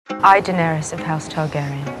I, Daenerys of House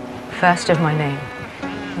Targaryen, first of my name,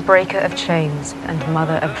 breaker of chains and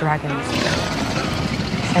mother of dragons,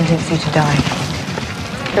 sentence you to die.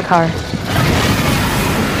 Jakar.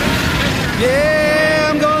 Yeah,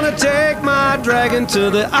 I'm gonna take my dragon to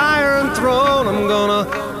the Iron Throne. I'm gonna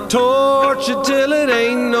torch it till it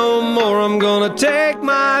ain't no more. I'm gonna take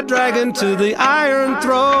my dragon to the Iron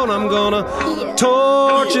Throne. I'm gonna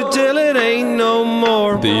torch it till it ain't no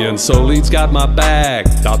more. The Unsullied's got my back,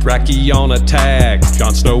 Dothraki on attack.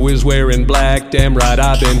 Jon Snow is wearing black, damn right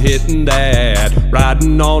I've been hitting that.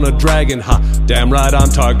 Riding on a dragon, ha, damn right I'm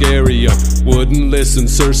Targaryen. Wouldn't listen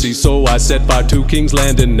Cersei, so I set fire to King's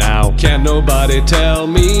Landing now. Can't nobody tell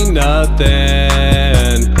me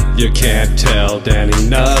nothing. You can't tell Dany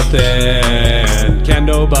nothing. Can't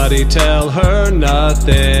nobody tell her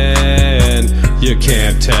nothing. You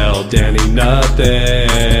can't tell Dany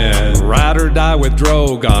nothing. Ride or die with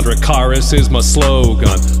Drogon, Dracarys is my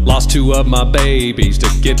slogan. Lost 2 of my babies to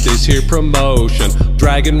get this here promotion.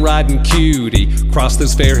 Dragon riding cutie, cross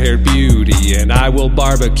this fair-haired beauty, and I will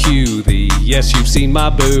barbecue thee. Yes, you've seen my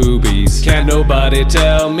boobies. Can't nobody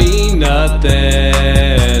tell me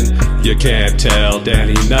nothing. You can't tell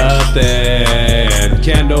Dany nothing.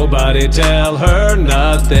 Can't nobody tell her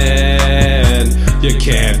nothing. You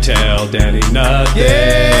can't tell Dany nothing.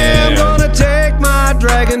 Yeah, I'm gonna take my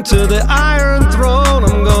dragon to the Iron Throne.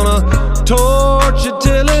 I'm gonna torch it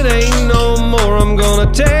till it ain't no more. I'm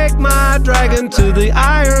gonna take my dragon to the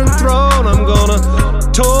Iron Throne. I'm gonna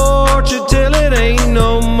torch it till it ain't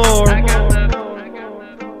no more.